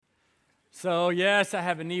So yes, I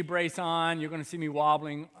have a knee brace on. You're going to see me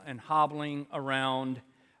wobbling and hobbling around.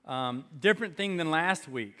 Different thing than last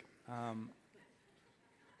week.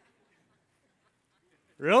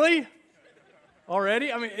 Really?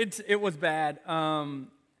 Already? I mean, it was bad. We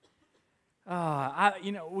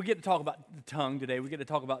get to talk about the tongue today. We get to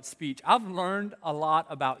talk about speech. I've learned a lot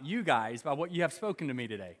about you guys by what you have spoken to me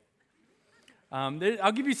today.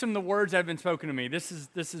 I'll give you some of the words that have been spoken to me. This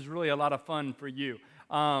is really a lot of fun for you.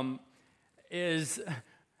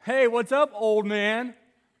 Hey, what's up, old man?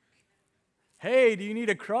 Hey, do you need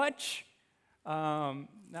a crutch?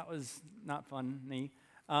 That was not funny.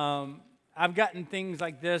 I've gotten things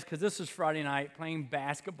like this because this was Friday night playing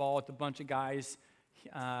basketball with a bunch of guys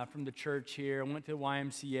from the church here. I went to the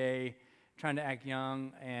YMCA trying to act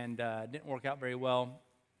young and didn't work out very well.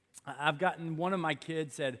 I've gotten one of my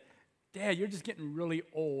kids said, "Dad, you're just getting really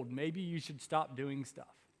old. Maybe you should stop doing stuff."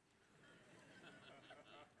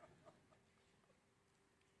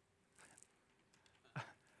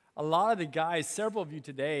 A lot of the guys, several of you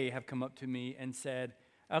today have come up to me and said,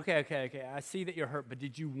 okay, I see that you're hurt, but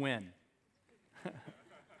did you win?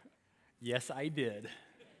 Yes, I did.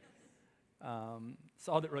 It's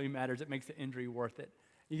all that really matters. It makes the injury worth it.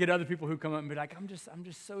 You get other people who come up and be like, I'm just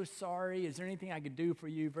so sorry. Is there anything I could do for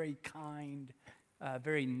you? Very kind,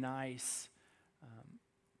 very nice.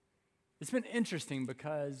 It's been interesting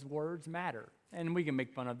because words matter. And we can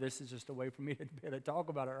make fun of this. It's just a way for me to be able to talk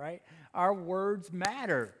about it, right? Our words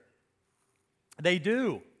matter. They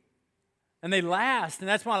do. And they last. And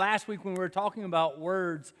that's why last week when we were talking about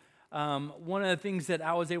words, one of the things that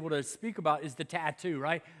I was able to speak about is the tattoo,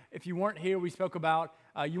 right? If you weren't here, we spoke about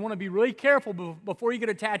you want to be really careful before you get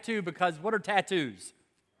a tattoo because what are tattoos?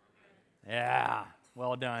 Yeah,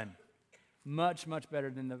 well done. Much, much better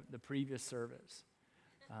than the previous service.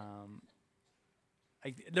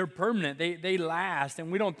 They're permanent. They last.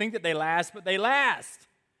 And we don't think that they last, but they last.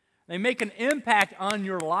 They make an impact on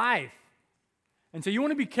your life. And so you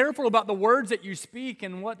want to be careful about the words that you speak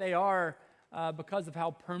and what they are because of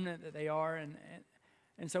how permanent that they are. And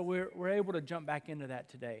so we're able to jump back into that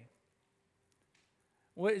today.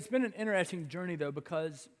 Well, it's been an interesting journey, though,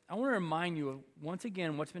 because I want to remind you of, once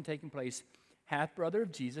again, what's been taking place. Half-brother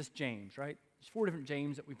of Jesus, James, right? There's 4 different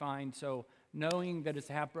James that we find, so knowing that it's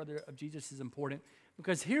the half-brother of Jesus is important.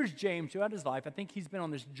 Because here's James, throughout his life, I think he's been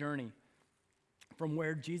on this journey from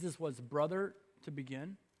where Jesus was brother to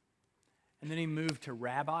begin, and then he moved to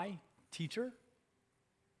rabbi, teacher,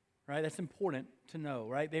 right? That's important to know,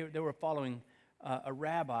 right? They were following a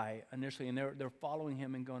rabbi initially, and they're following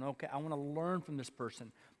him and going, okay, I want to learn from this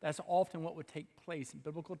person. That's often what would take place. In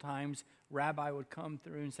biblical times, rabbi would come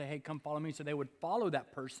through and say, hey, come follow me. So they would follow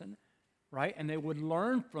that person, right? And they would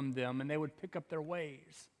learn from them, and they would pick up their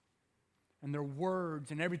ways and their words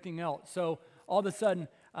and everything else. So all of a sudden,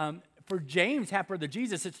 for James, half-brother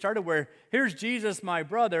Jesus, it started where here's Jesus, my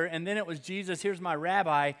brother, and then it was Jesus, here's my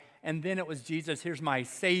rabbi, and then it was Jesus, here's my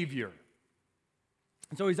Savior.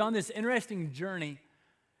 And so he's on this interesting journey,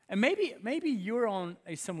 and maybe you're on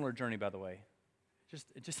a similar journey, by the way.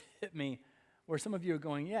 It just hit me where some of you are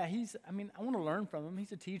going, yeah, I want to learn from him.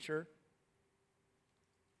 He's a teacher,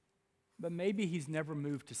 but maybe he's never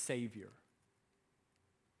moved to Savior.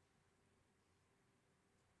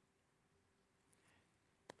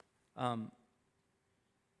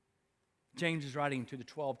 James is writing to the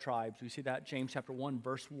 12 tribes. We see that James chapter 1,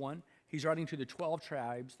 verse 1. He's writing to the 12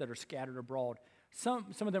 tribes that are scattered abroad. Some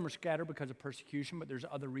of them are scattered because of persecution, but there's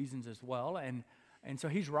other reasons as well. And so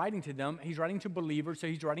he's writing to them. He's writing to believers, so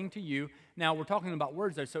he's writing to you. Now, we're talking about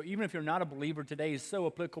words, though, so even if you're not a believer, today is so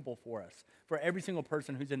applicable for us, for every single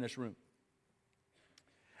person who's in this room.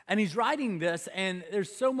 And he's writing this, and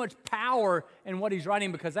there's so much power in what he's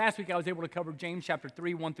writing because last week I was able to cover James chapter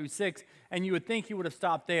 3, 1 through 6, and you would think he would have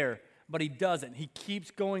stopped there, but he doesn't. He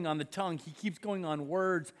keeps going on the tongue. He keeps going on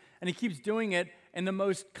words, and he keeps doing it in the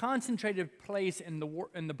most concentrated place in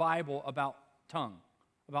the Bible about tongue,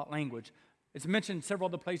 about language. It's mentioned several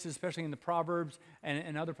other places, especially in the Proverbs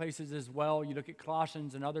and other places as well. You look at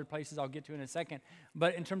Colossians and other places I'll get to in a second.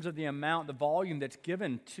 But in terms of the amount, the volume that's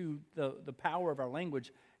given to the power of our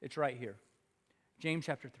language, it's right here. James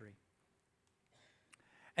chapter 3.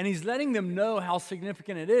 And he's letting them know how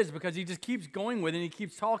significant it is because he just keeps going with it and he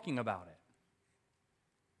keeps talking about it.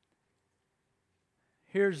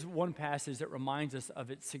 Here's one passage that reminds us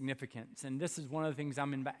of its significance. And this is one of the things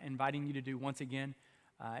I'm inviting you to do once again.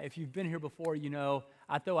 If you've been here before, you know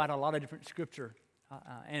I throw out a lot of different scripture.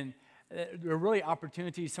 And there are really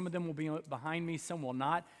opportunities. Some of them will be behind me, some will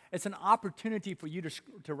not. It's an opportunity for you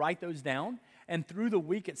to write those down. And through the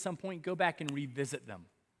week at some point, go back and revisit them.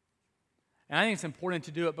 And I think it's important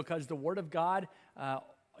to do it because the Word of God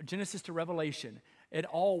Genesis to Revelation, it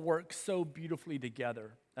all works so beautifully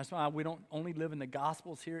together. That's why we don't only live in the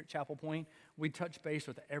Gospels here at Chapel Point. We touch base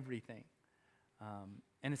with everything.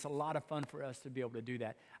 And it's a lot of fun for us to be able to do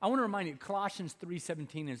that. I want to remind you, Colossians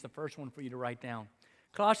 3:17 is the first one for you to write down.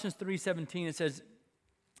 Colossians 3:17, it says,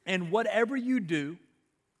 "And whatever you do,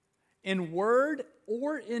 in word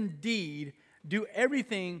or in deed, do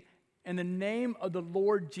everything in the name of the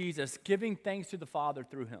Lord Jesus, giving thanks to the Father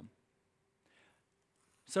through him."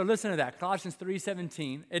 So listen to that, Colossians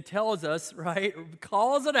 3:17. It tells us, right,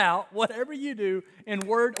 calls it out, whatever you do in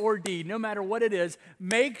word or deed, no matter what it is,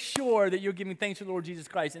 make sure that you're giving thanks to the Lord Jesus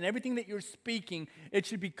Christ. And everything that you're speaking, it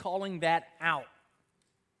should be calling that out.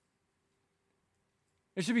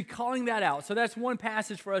 It should be calling that out. So that's one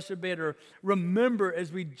passage for us to better remember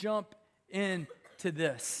as we jump into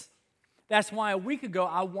this. That's why a week ago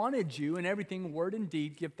I wanted you in everything, word and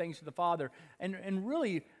deed, give thanks to the Father. And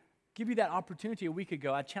really give you that opportunity a week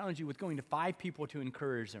ago. I challenged you with going to 5 people to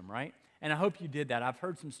encourage them, right? And I hope you did that. I've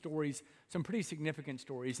heard some stories, some pretty significant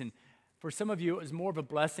stories. And for some of you, it was more of a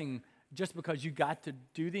blessing just because you got to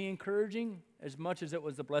do the encouraging as much as it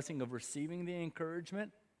was the blessing of receiving the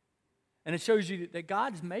encouragement. And it shows you that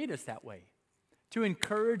God's made us that way, to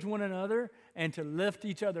encourage one another and to lift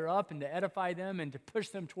each other up and to edify them and to push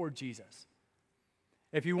them toward Jesus.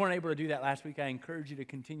 If you weren't able to do that last week, I encourage you to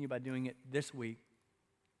continue by doing it this week.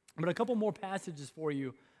 But a couple more passages for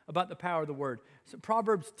you about the power of the word. So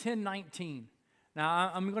Proverbs 10:19.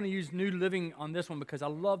 Now, I'm going to use New Living on this one because I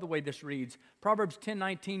love the way this reads. Proverbs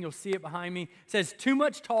 10:19, you'll see it behind me. It says, "Too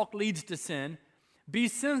much talk leads to sin. Be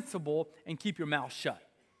sensible and keep your mouth shut."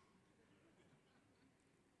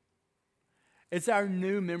 It's our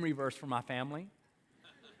new memory verse for my family.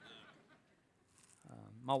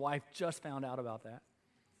 My wife just found out about that.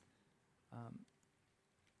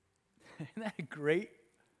 Isn't that great?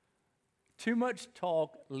 Too much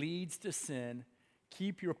talk leads to sin.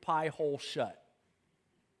 Keep your pie hole shut.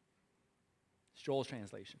 It's Joel's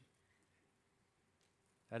translation.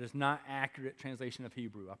 That is not accurate translation of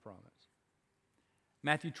Hebrew, I promise.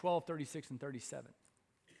 Matthew 12:36 and 37.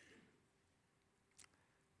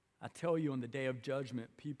 I tell you, on the day of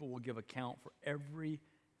judgment, people will give account for every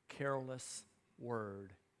careless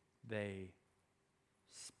word they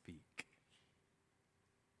speak.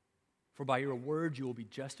 For by your words you will be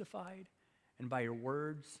justified, and by your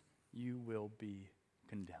words you will be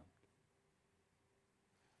condemned.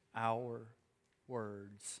 Our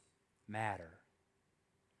words matter.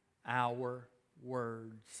 Our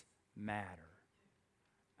words matter.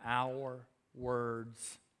 Our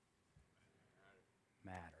words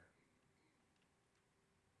matter.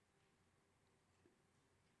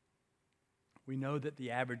 We know that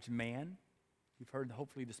the average man, you've heard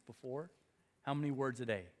hopefully this before, how many words a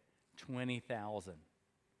day? 20,000.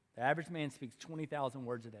 The average man speaks 20,000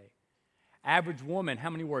 words a day. Average woman, how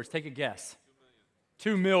many words? Take a guess.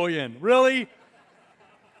 2 million. Really?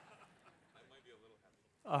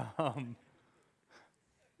 A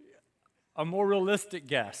more realistic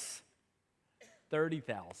guess,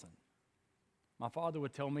 30,000. My father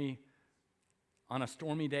would tell me on a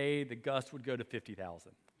stormy day, the gust would go to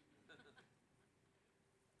 50,000.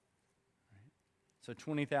 So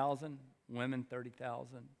 20,000, women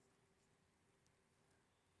 30,000.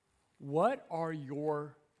 What are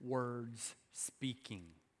your words speaking?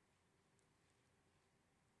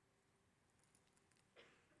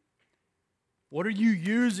 What are you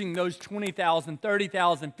using those 20,000,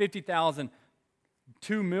 30,000, 50,000,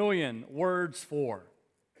 2 million words for?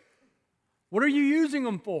 What are you using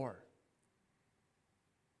them for?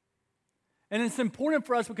 And it's important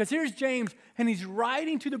for us because here's James, and he's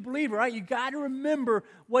writing to the believer, right? You got to remember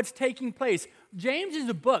what's taking place. James is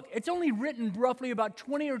a book. It's only written roughly about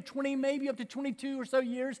 20, maybe up to 22 or so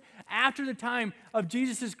years after the time of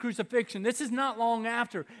Jesus' crucifixion. This is not long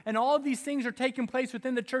after. And all of these things are taking place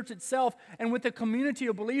within the church itself and with the community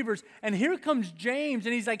of believers. And here comes James,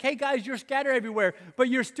 and he's like, hey guys, you're scattered everywhere, but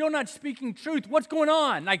you're still not speaking truth. What's going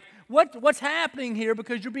on? Like, what's happening here?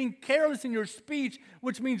 Because you're being careless in your speech,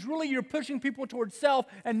 which means really you're pushing people towards self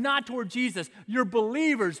and not toward Jesus. You're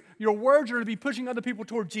believers. Your words are to be pushing other people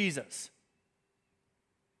toward Jesus.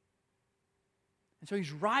 And so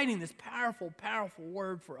he's writing this powerful, powerful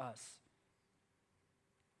word for us.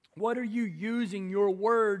 What are you using your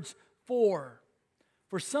words for?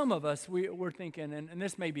 For some of us, we're thinking, and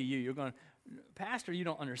this may be you, you're going, Pastor, you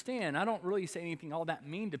don't understand. I don't really say anything all that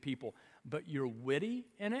mean to people, but you're witty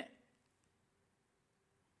in it,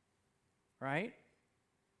 right?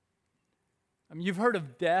 I mean, you've heard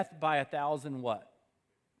of death by 1,000 what?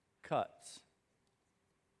 Cuts.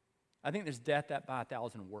 I think there's death by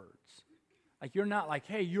 1,000 words. Like you're not like,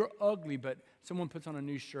 hey, you're ugly, but someone puts on a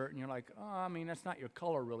new shirt and you're like, oh, I mean, that's not your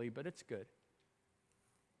color really, but it's good.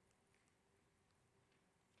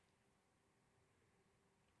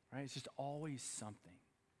 Right? It's just always something.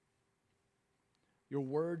 Your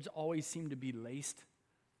words always seem to be laced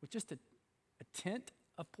with just a tint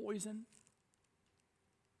of poison.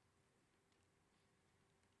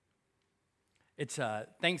 It's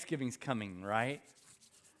Thanksgiving's coming, right?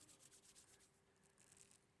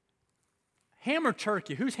 Ham or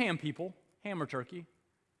turkey? Who's ham people? Ham or turkey?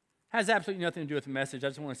 Has absolutely nothing to do with the message. I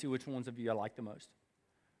just want to see which ones of you I like the most.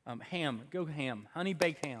 Ham, go ham, honey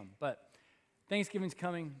baked ham. But Thanksgiving's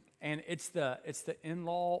coming, and it's the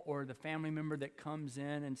in-law or the family member that comes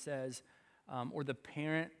in and says, or the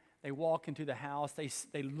parent. They walk into the house.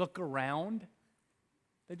 They look around.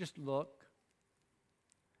 They just look.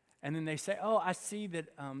 And then they say, oh, I see that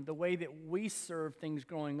the way that we serve things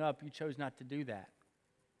growing up, you chose not to do that.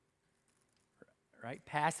 Right?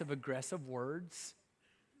 Passive-aggressive words.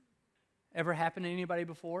 Ever happened to anybody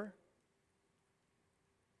before?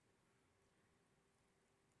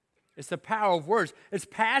 It's the power of words. It's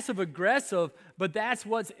passive-aggressive, but that's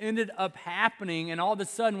what's ended up happening. And all of a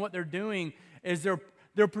sudden what they're doing is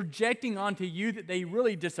they're projecting onto you that they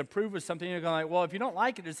really disapprove of something. You're going like, well, if you don't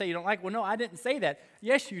like it, just say you don't like it. Well, no, I didn't say that.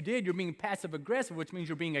 Yes, you did. You're being passive-aggressive, which means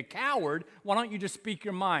you're being a coward. Why don't you just speak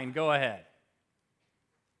your mind? Go ahead.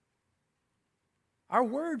 Our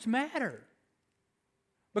words matter.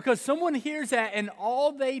 Because someone hears that and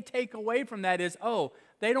all they take away from that is, oh,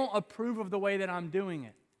 they don't approve of the way that I'm doing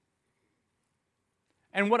it.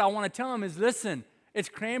 And what I want to tell them is, listen, it's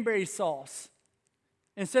cranberry sauce.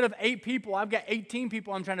 Instead of 8 people, I've got 18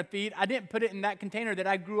 people I'm trying to feed. I didn't put it in that container that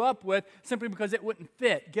I grew up with simply because it wouldn't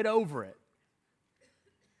fit. Get over it.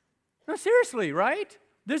 No, seriously, right?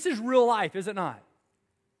 This is real life, is it not?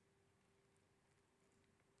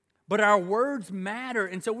 But our words matter,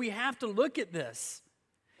 and so we have to look at this.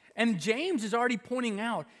 And James is already pointing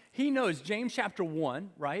out, he knows, James chapter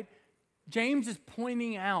 1, right? James is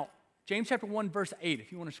pointing out, James chapter 1, verse 8,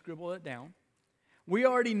 if you want to scribble it down. We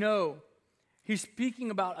already know he's speaking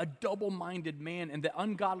about a double-minded man and the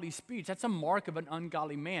ungodly speech. That's a mark of an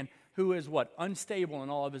ungodly man who is what? Unstable in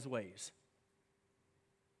all of his ways.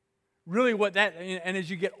 Really what that, and as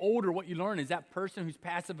you get older, what you learn is that person who's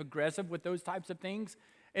passive-aggressive with those types of things,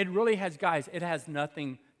 it really has, guys, it has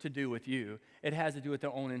nothing to do with you. It has to do with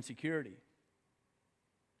their own insecurity.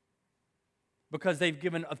 Because they've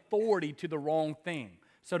given authority to the wrong thing.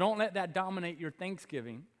 So don't let that dominate your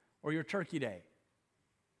Thanksgiving or your turkey day.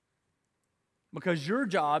 Because your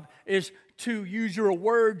job is to use your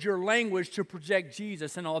words, your language to project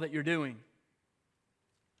Jesus in all that you're doing.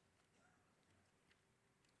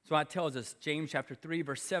 So that tells us, James chapter 3,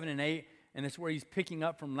 verse 7 and 8, and that's where he's picking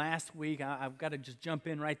up from last week. I've got to just jump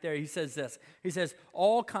in right there. He says this. He says,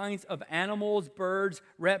 all kinds of animals, birds,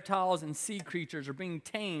 reptiles, and sea creatures are being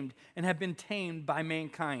tamed and have been tamed by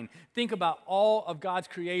mankind. Think about all of God's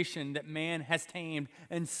creation that man has tamed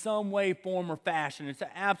in some way, form, or fashion. It's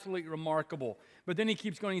absolutely remarkable. But then he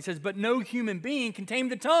keeps going. He says, but no human being can tame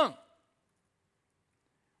the tongue.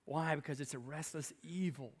 Why? Because it's a restless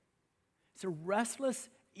evil. It's a restless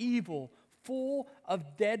evil full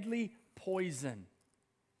of deadly poison.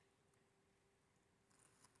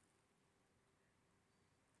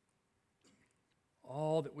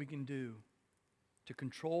 All that we can do to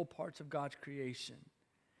control parts of God's creation,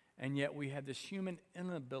 and yet we have this human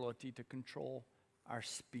inability to control our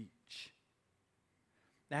speech.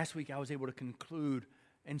 Last week I was able to conclude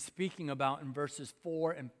in speaking about in verses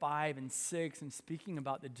 4 and 5 and 6 and speaking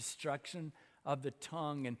about the destruction of the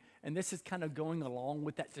tongue, and this is kind of going along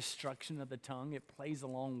with that destruction of the tongue. It plays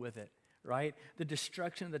along with it. Right? The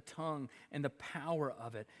destruction of the tongue and the power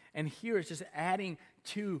of it. And here it's just adding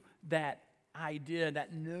to that idea,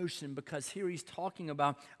 that notion, because here he's talking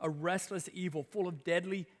about a restless evil full of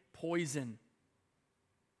deadly poison.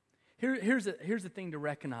 Here's the thing to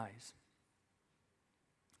recognize.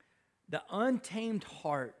 The untamed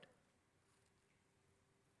heart,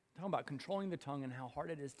 talking about controlling the tongue and how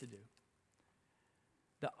hard it is to do.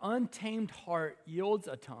 The untamed heart yields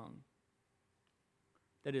a tongue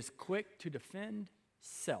that is quick to defend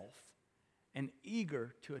self and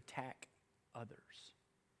eager to attack others.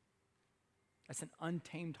 That's an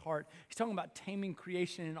untamed heart. He's talking about taming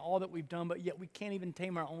creation and all that we've done, but yet we can't even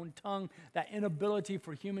tame our own tongue, that inability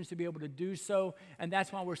for humans to be able to do so, and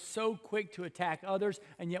that's why we're so quick to attack others,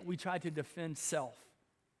 and yet we try to defend self.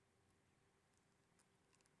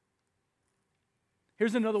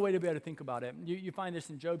 Here's another way to be able to think about it. You find this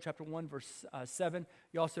in Job chapter 1, verse 7.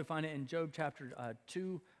 You also find it in Job chapter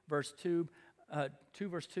 2, verse 2,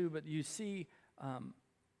 but you see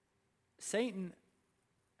Satan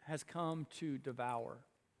has come to devour.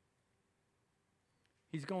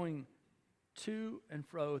 He's going to and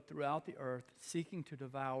fro throughout the earth, seeking to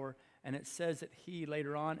devour. And it says that he,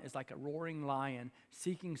 later on, is like a roaring lion,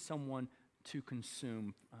 seeking someone to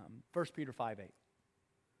consume. 1 Peter 5:8.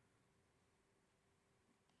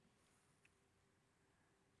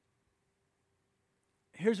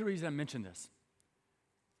 Here's the reason I mention this.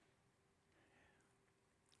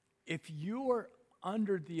 If you are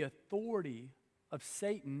under the authority of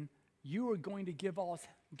Satan, you are going to give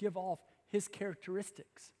off his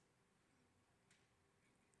characteristics.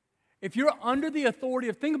 If you're under the authority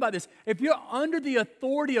of, think about this, if you're under the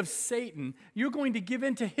authority of Satan, you're going to give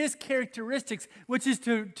in to his characteristics, which is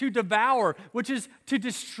to devour, which is to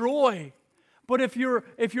destroy. But if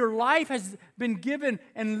your life has been given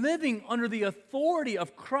and living under the authority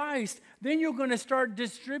of Christ, then you're going to start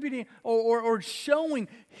distributing or showing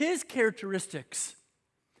his characteristics.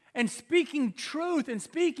 And speaking truth and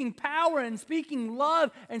speaking power and speaking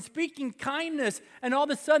love and speaking kindness. And all of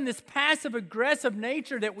a sudden this passive aggressive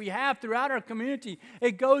nature that we have throughout our community,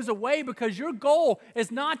 it goes away because your goal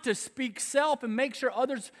is not to speak self and make sure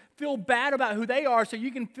others feel bad about who they are so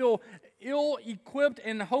you can feel ill-equipped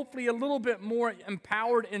and hopefully a little bit more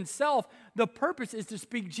empowered in self. The purpose is to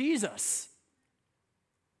speak Jesus.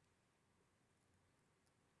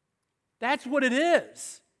 That's what it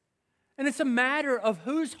is. And it's a matter of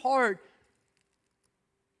whose heart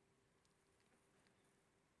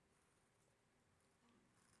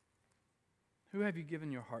who have you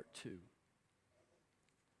given your heart to?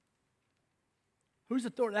 Whose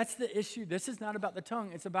authority? That's the issue. This is not about the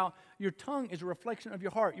tongue. It's about your tongue is a reflection of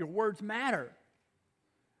your heart. Your words matter.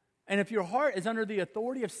 And if your heart is under the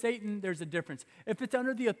authority of Satan, there's a difference. If it's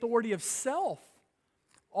under the authority of self,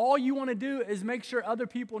 all you want to do is make sure other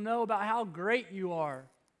people know about how great you are.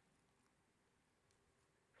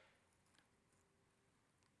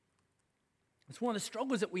 It's one of the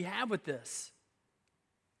struggles that we have with this.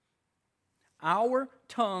 Our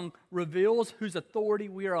tongue reveals whose authority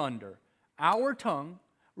we are under. Our tongue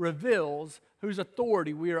reveals whose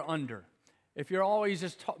authority we are under. If you're always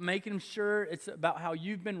just making sure it's about how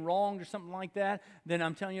you've been wronged or something like that, then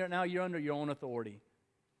I'm telling you right now, you're under your own authority.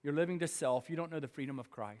 You're living to self. You don't know the freedom of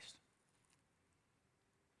Christ.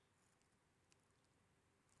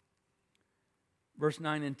 Verse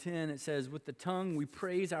 9 and 10, it says, with the tongue we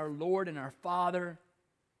praise our Lord and our Father,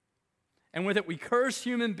 and with it we curse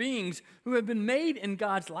human beings who have been made in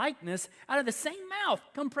God's likeness. Out of the same mouth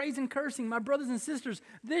come praise and cursing. My brothers and sisters,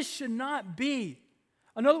 this should not be.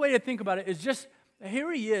 Another way to think about it is just,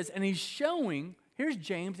 here he is, and he's showing, here's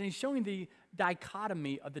James, and he's showing the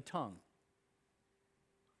dichotomy of the tongue.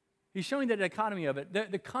 He's showing the dichotomy of it,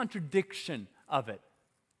 the contradiction of it.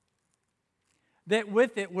 That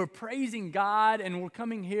with it, we're praising God and we're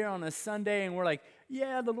coming here on a Sunday and we're like,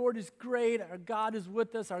 yeah, the Lord is great. Our God is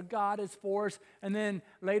with us. Our God is for us. And then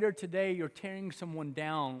later today, you're tearing someone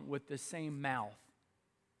down with the same mouth.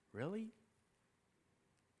 Really?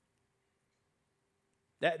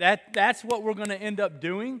 That's what we're going to end up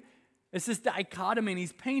doing. It's this dichotomy, and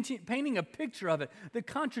he's painting a picture of it. The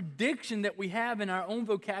contradiction that we have in our own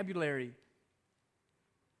vocabulary.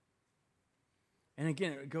 And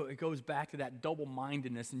again, it goes back to that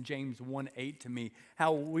double-mindedness in James 1:8 to me,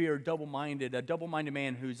 how we are double-minded, a double-minded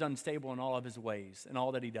man who's unstable in all of his ways and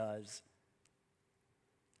all that he does.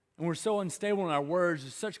 And we're so unstable in our words,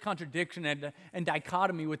 there's such contradiction and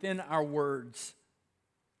dichotomy within our words.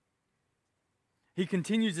 He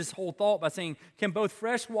continues this whole thought by saying, can both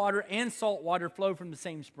fresh water and salt water flow from the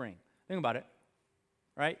same spring? Think about it,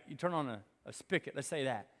 right? You turn on a spigot, let's say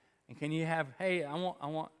that. And can you have, hey, I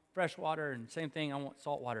want fresh water, and same thing, I want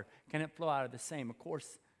salt water. Can it flow out of the same? Of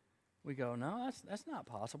course, we go, no, that's not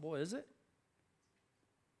possible, is it?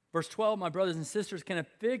 Verse 12, my brothers and sisters, can a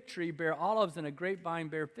fig tree bear olives and a grapevine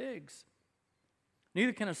bear figs?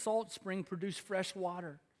 Neither can a salt spring produce fresh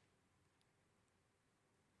water.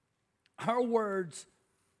 Our words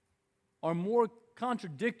are more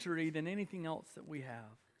contradictory than anything else that we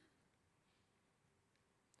have.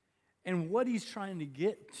 And what he's trying to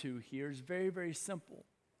get to here is very, very simple.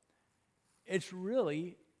 It's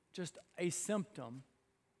really just a symptom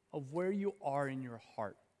of where you are in your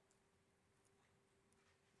heart.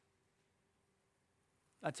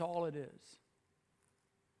 That's all it is.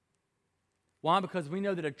 Why? Because we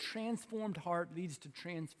know that a transformed heart leads to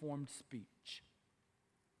transformed speech.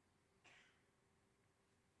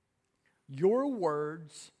 Your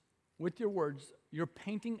words, with your words, you're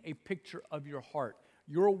painting a picture of your heart.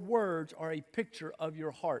 Your words are a picture of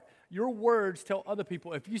your heart. Your words tell other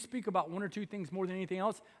people, if you speak about one or two things more than anything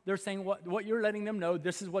else, they're saying what you're letting them know,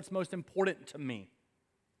 this is what's most important to me.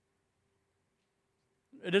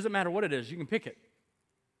 It doesn't matter what it is. You can pick it.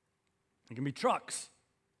 It can be trucks.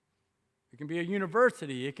 It can be a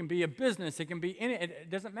university. It can be a business. It can be any. It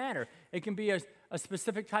doesn't matter. It can be a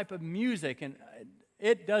specific type of music, and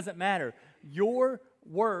it doesn't matter. Your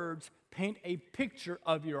words paint a picture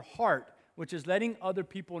of your heart, which is letting other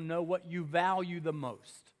people know what you value the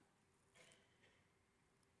most.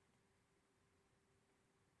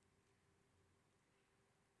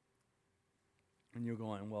 And you're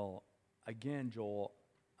going, well, again, Joel,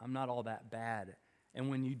 I'm not all that bad. And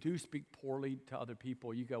when you do speak poorly to other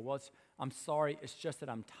people, you go, well, I'm sorry, it's just that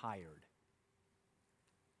I'm tired.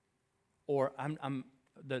 Or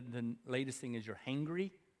the latest thing is you're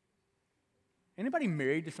hangry. Anybody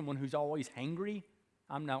married to someone who's always hangry?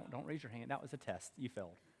 Don't raise your hand. That was a test. You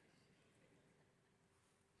failed.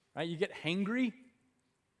 Right? You get hangry.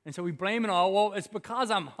 And so we blame it all. Well, it's because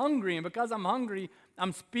I'm hungry. And because I'm hungry,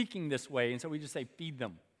 I'm speaking this way. And so we just say, feed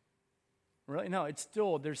them. Really? No,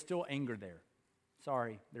 there's still anger there.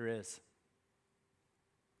 Sorry, there is.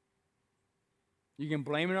 You can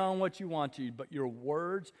blame it on what you want to, but your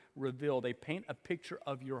words reveal. They paint a picture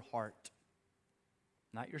of your heart,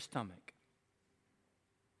 not your stomach.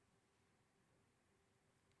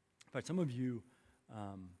 But some of you,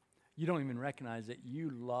 you don't even recognize that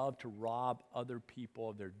you love to rob other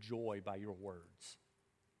people of their joy by your words.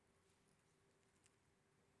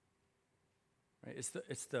 Right?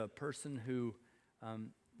 It's the person who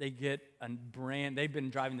they've been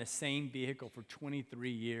driving the same vehicle for 23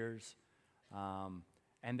 years,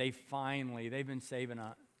 and they've been saving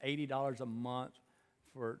 $80 a month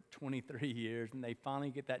for 23 years, and they finally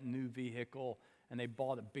get that new vehicle, and they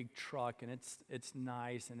bought a big truck, and it's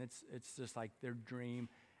nice, and it's just like their dream.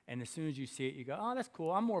 And as soon as you see it, you go, oh, that's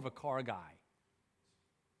cool. I'm more of a car guy.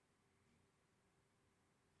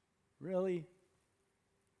 Really?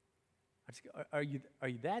 Are you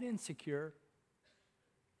that insecure?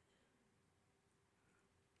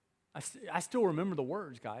 I still remember the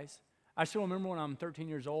words, guys. I still remember when I'm 13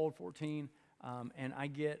 years old, 14, and I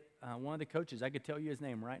get one of the coaches, I could tell you his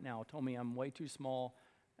name right now, told me I'm way too small.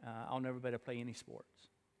 I'll never be able to play any sports.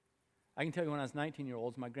 I can tell you when I was 19 years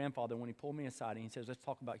old, my grandfather, when he pulled me aside, and he says, let's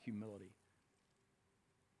talk about humility.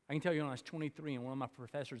 I can tell you when I was 23, and one of my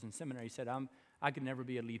professors in seminary said, I could never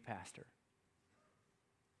be a lead pastor.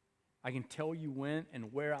 I can tell you when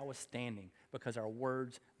and where I was standing because our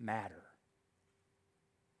words matter.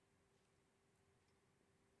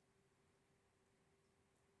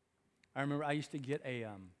 I remember I used to get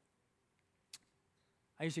a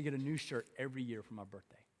new shirt every year for my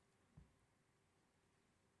birthday.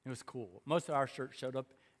 It was cool. Most of our shirts showed up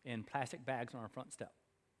in plastic bags on our front step,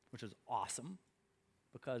 which was awesome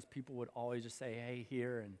because people would always just say, hey,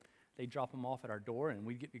 here, and they'd drop them off at our door, and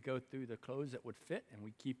we'd get to go through the clothes that would fit, and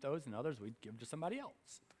we'd keep those, and others we'd give to somebody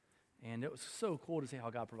else. And it was so cool to see how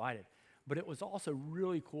God provided. But it was also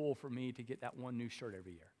really cool for me to get that one new shirt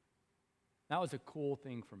every year. That was a cool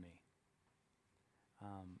thing for me.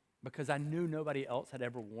 Because I knew nobody else had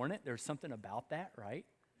ever worn it. There's something about that, right?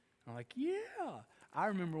 I'm like, yeah. I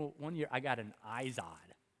remember one year I got an Izod,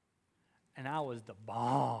 and I was the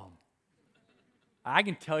bomb. I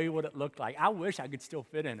can tell you what it looked like. I wish I could still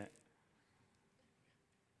fit in it.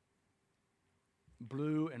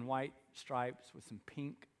 Blue and white stripes with some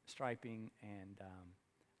pink striping,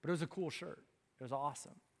 but it was a cool shirt. It was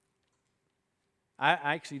awesome. I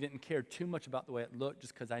actually didn't care too much about the way it looked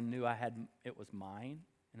just because I knew it was mine,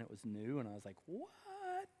 and it was new, and I was like, what?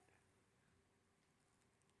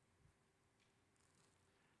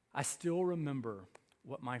 I still remember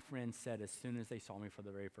what my friends said as soon as they saw me for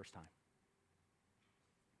the very first time.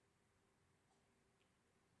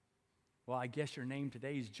 Well, I guess your name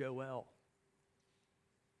today is Joel.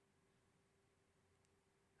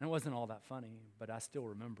 And it wasn't all that funny, but I still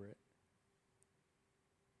remember it.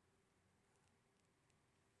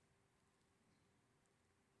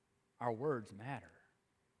 Our words matter.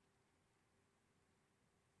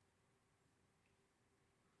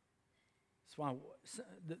 That's why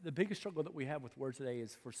the biggest struggle that we have with words today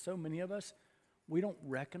is for so many of us, we don't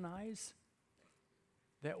recognize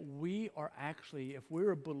that we are actually, if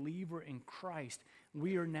we're a believer in Christ,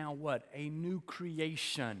 we are now what? A new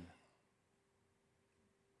creation.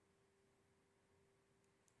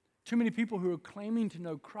 Too many people who are claiming to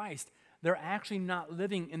know Christ, they're actually not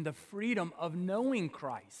living in the freedom of knowing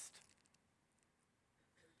Christ.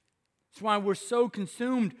 That's why we're so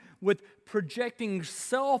consumed with projecting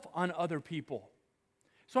self on other people.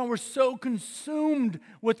 That's why we're so consumed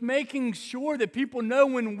with making sure that people know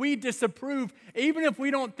when we disapprove, even if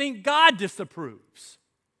we don't think God disapproves.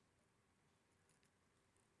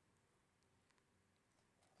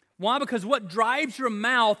 Why? Because what drives your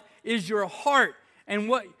mouth is your heart.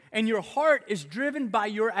 And your heart is driven by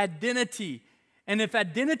your identity. And if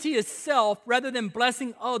identity is self, rather than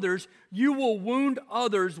blessing others, you will wound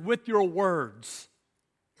others with your words.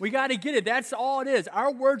 We got to get it. That's all it is.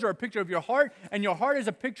 Our words are a picture of your heart, and your heart is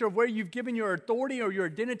a picture of where you've given your authority or your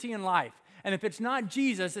identity in life. And if it's not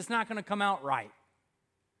Jesus, it's not going to come out right.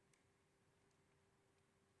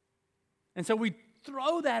 And so we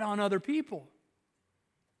throw that on other people.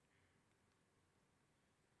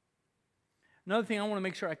 Another thing I want to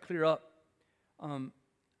make sure I clear up.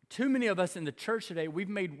 Too many of us in the church today, we've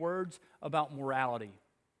made words about morality.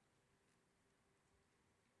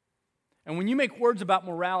 And when you make words about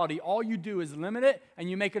morality, all you do is limit it and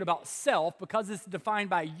you make it about self because it's defined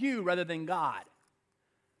by you rather than God.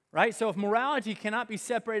 Right? So if morality cannot be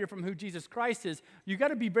separated from who Jesus Christ is, you got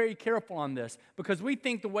to be very careful on this because we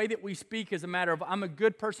think the way that we speak is a matter of I'm a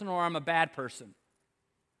good person or I'm a bad person.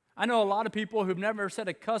 I know a lot of people who've never said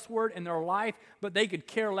a cuss word in their life, but they could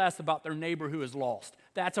care less about their neighbor who is lost.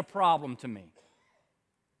 That's a problem to me.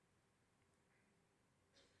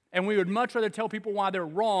 And we would much rather tell people why they're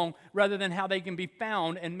wrong rather than how they can be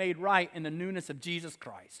found and made right in the newness of Jesus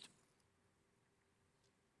Christ.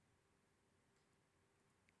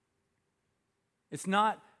 It's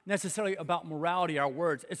not necessarily about morality, our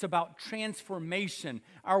words. It's about transformation.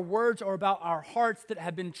 Our words are about our hearts that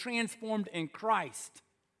have been transformed in Christ.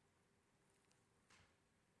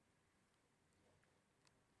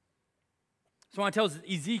 So I tell us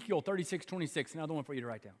Ezekiel 36:26, another one for you to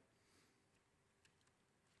write down.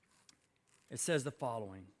 It says the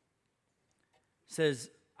following. It says,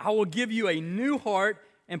 I will give you a new heart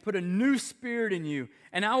and put a new spirit in you.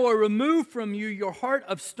 And I will remove from you your heart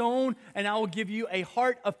of stone, and I will give you a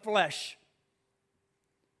heart of flesh.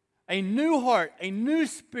 A new heart, a new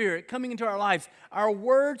spirit coming into our lives. Our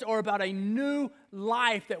words are about a new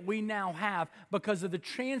life that we now have because of the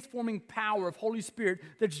transforming power of Holy Spirit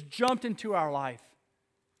that's jumped into our life.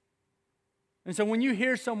 And so when you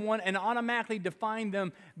hear someone and automatically define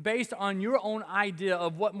them based on your own idea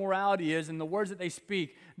of what morality is and the words that they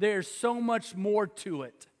speak, there's so much more to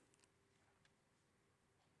it.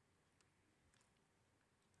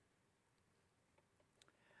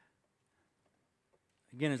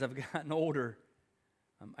 Again, as I've gotten older,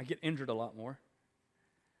 I get injured a lot more.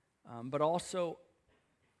 But also,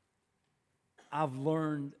 I've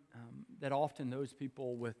learned that often those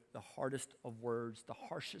people with the hardest of words, the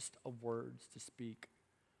harshest of words to speak,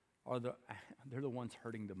 they're the ones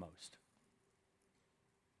hurting the most.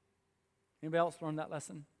 Anybody else learn that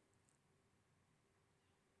lesson?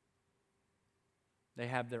 They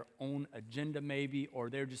have their own agenda maybe,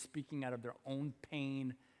 or they're just speaking out of their own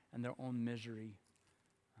pain and their own misery.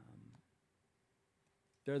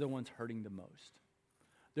 They're the ones hurting the most.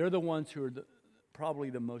 They're the ones who are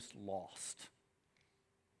probably the most lost.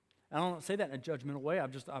 I don't say that in a judgmental way.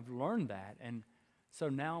 I've learned that. And so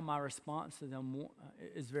now my response to them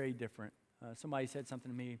is very different. Somebody said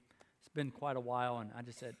something to me. It's been quite a while, and I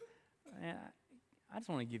just said, I just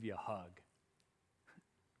want to give you a hug.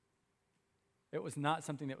 It was not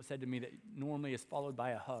something that was said to me that normally is followed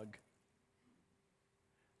by a hug.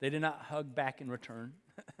 They did not hug back in return.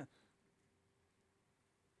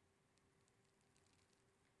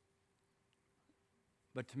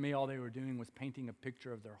 But to me, all they were doing was painting a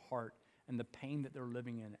picture of their heart and the pain that they're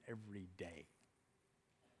living in every day.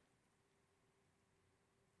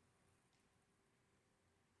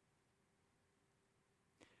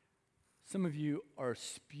 Some of you are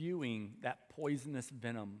spewing that poisonous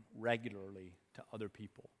venom regularly to other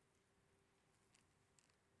people.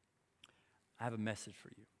 I have a message for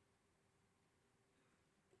you.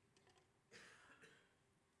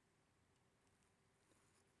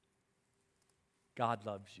 God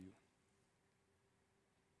loves you.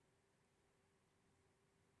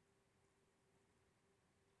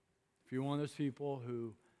 If you're one of those people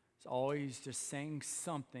who is always just saying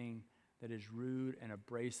something that is rude and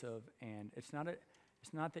abrasive, and it's not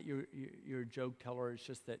that you're a joke teller, it's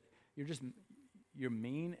just that you're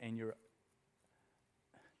mean, and you're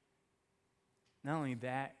not only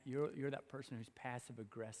that, you're that person who's passive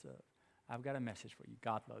aggressive. I've got a message for you.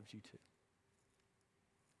 God loves you too.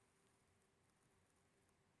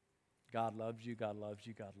 God loves you, God loves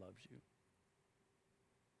you, God loves you.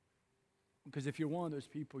 Because if you're one of those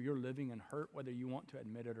people, you're living in hurt whether you want to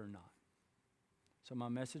admit it or not. So my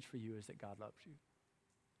message for you is that God loves you.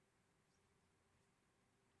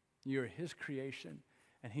 You're His creation,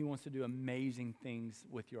 and He wants to do amazing things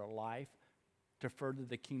with your life to further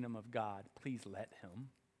the kingdom of God. Please let Him.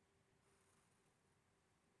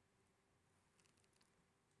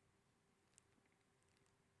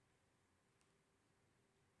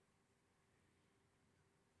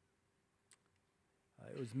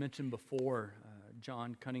 It was mentioned before.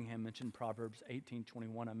 John Cunningham mentioned Proverbs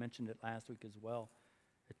 18:21. I mentioned it last week as well.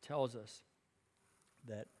 It tells us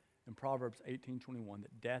that in Proverbs 18:21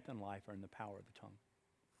 that death and life are in the power of the tongue.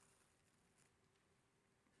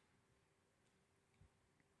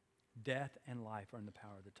 Death and life are in the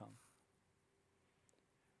power of the tongue.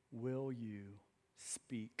 Will you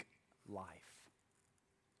speak life?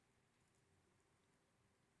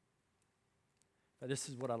 Now, this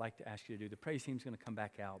is what I'd like to ask you to do. The praise team's going to come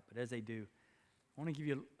back out, but as they do, I want to give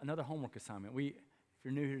you another homework assignment. If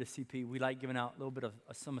you're new here to CP, we like giving out a little bit of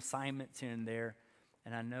some assignments here and there,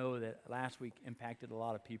 and I know that last week impacted a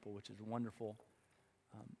lot of people, which is wonderful.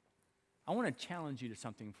 I want to challenge you to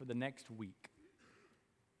something for the next week,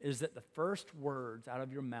 is that the first words out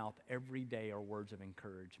of your mouth every day are words of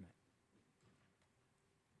encouragement.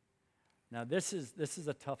 Now, this is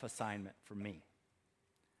a tough assignment for me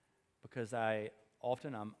because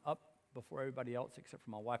I'm up before everybody else except for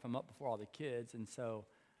my wife. I'm up before all the kids, and so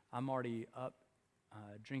I'm already up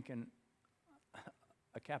drinking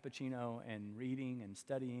a cappuccino and reading and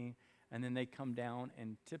studying, and then they come down,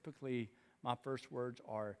 and typically my first words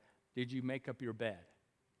are, "Did you make up your bed?"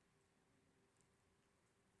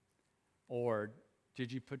 Or,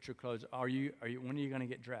 "Did you put your clothes, when are you going to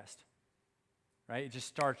get dressed?" Right? It just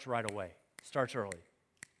starts right away. Starts early.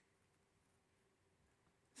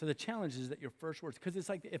 So the challenge is that your first words, because it's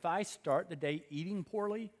like if I start the day eating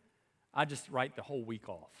poorly, I just write the whole week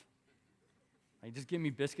off. Like, just give me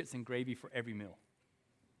biscuits and gravy for every meal.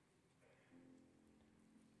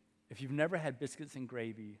 If you've never had biscuits and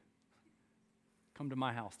gravy, come to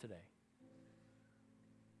my house today.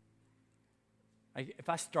 If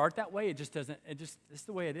I start that way, it's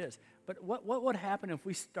the way it is. But what would happen if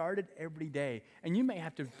we started every day? And you may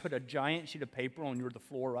have to put a giant sheet of paper on the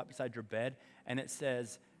floor right beside your bed, and it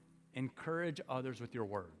says, "Encourage others with your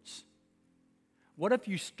words." What if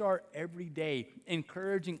you start every day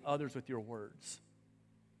encouraging others with your words?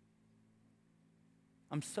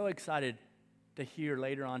 I'm so excited to hear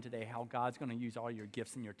later on today how God's going to use all your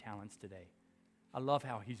gifts and your talents today. I love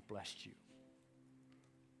how He's blessed you.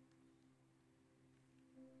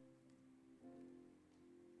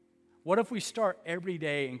 What if we start every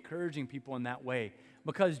day encouraging people in that way?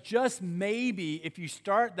 Because just maybe if you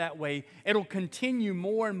start that way, it'll continue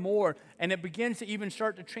more and more, and it begins to even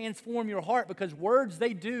start to transform your heart, because words,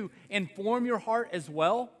 they do inform your heart as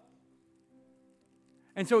well.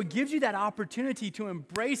 And so it gives you that opportunity to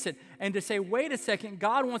embrace it and to say, wait a second,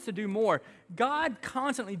 God wants to do more. God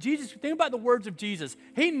constantly, Jesus, think about the words of Jesus.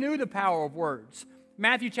 He knew the power of words.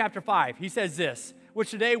 Matthew chapter 5, He says this, which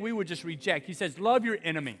today we would just reject. He says, love your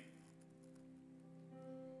enemy.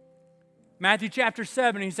 Matthew chapter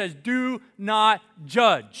 7, He says, do not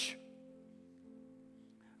judge.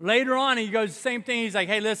 Later on, He goes the same thing. He's like,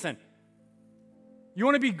 hey, listen, you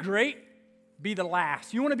want to be great? Be the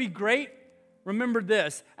last. You want to be great? Remember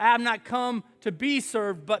this, I have not come to be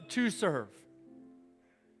served, but to serve.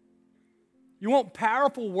 You want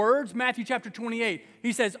powerful words? Matthew chapter 28,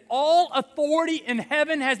 He says, all authority in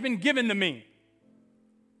heaven has been given to me.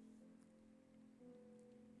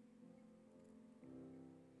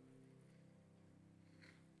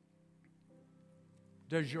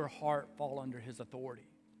 Does your heart fall under His authority?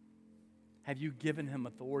 Have you given Him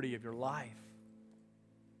authority of your life?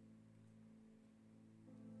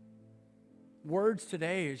 Words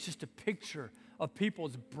today is just a picture of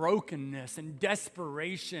people's brokenness and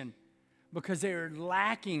desperation because they are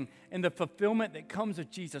lacking in the fulfillment that comes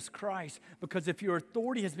with Jesus Christ. Because if your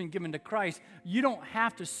authority has been given to Christ, you don't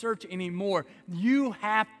have to search anymore. You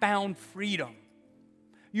have found freedom.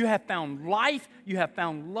 You have found life, you have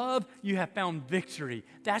found love, you have found victory.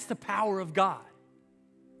 That's the power of God.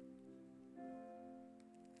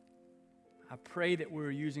 I pray that we're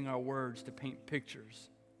using our words to paint pictures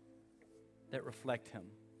that reflect Him.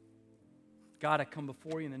 God, I come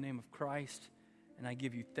before You in the name of Christ, and I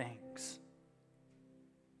give You thanks.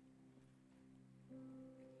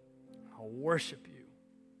 I worship You.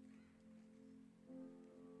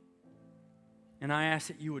 And I ask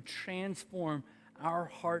that You would transform our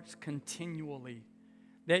hearts continually,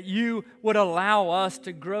 that You would allow us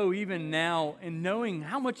to grow even now in knowing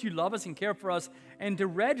how much You love us and care for us, and to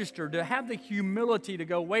register, to have the humility to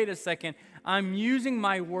go, wait a second, I'm using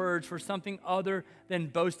my words for something other than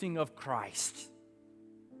boasting of Christ.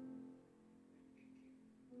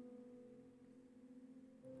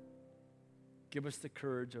 Give us the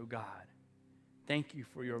courage, oh God. Thank You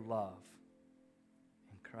for Your love.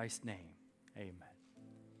 In Christ's name, amen.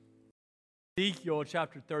 Ezekiel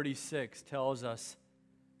chapter 36 tells us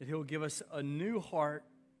that He'll give us a new heart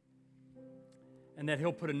and that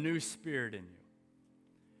He'll put a new spirit in you.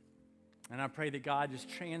 And I pray that God just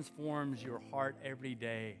transforms your heart every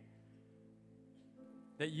day.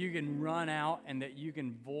 That you can run out and that you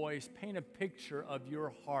can paint a picture of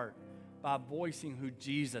your heart by voicing who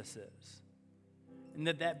Jesus is. And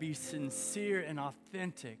that be sincere and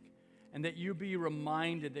authentic. And that you be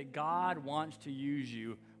reminded that God wants to use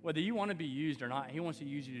you. Whether you want to be used or not, He wants to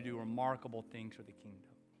use you to do remarkable things for the kingdom.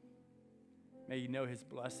 May you know His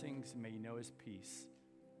blessings and may you know His peace.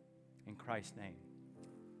 In Christ's name,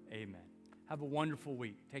 amen. Have a wonderful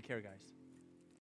week. Take care, guys.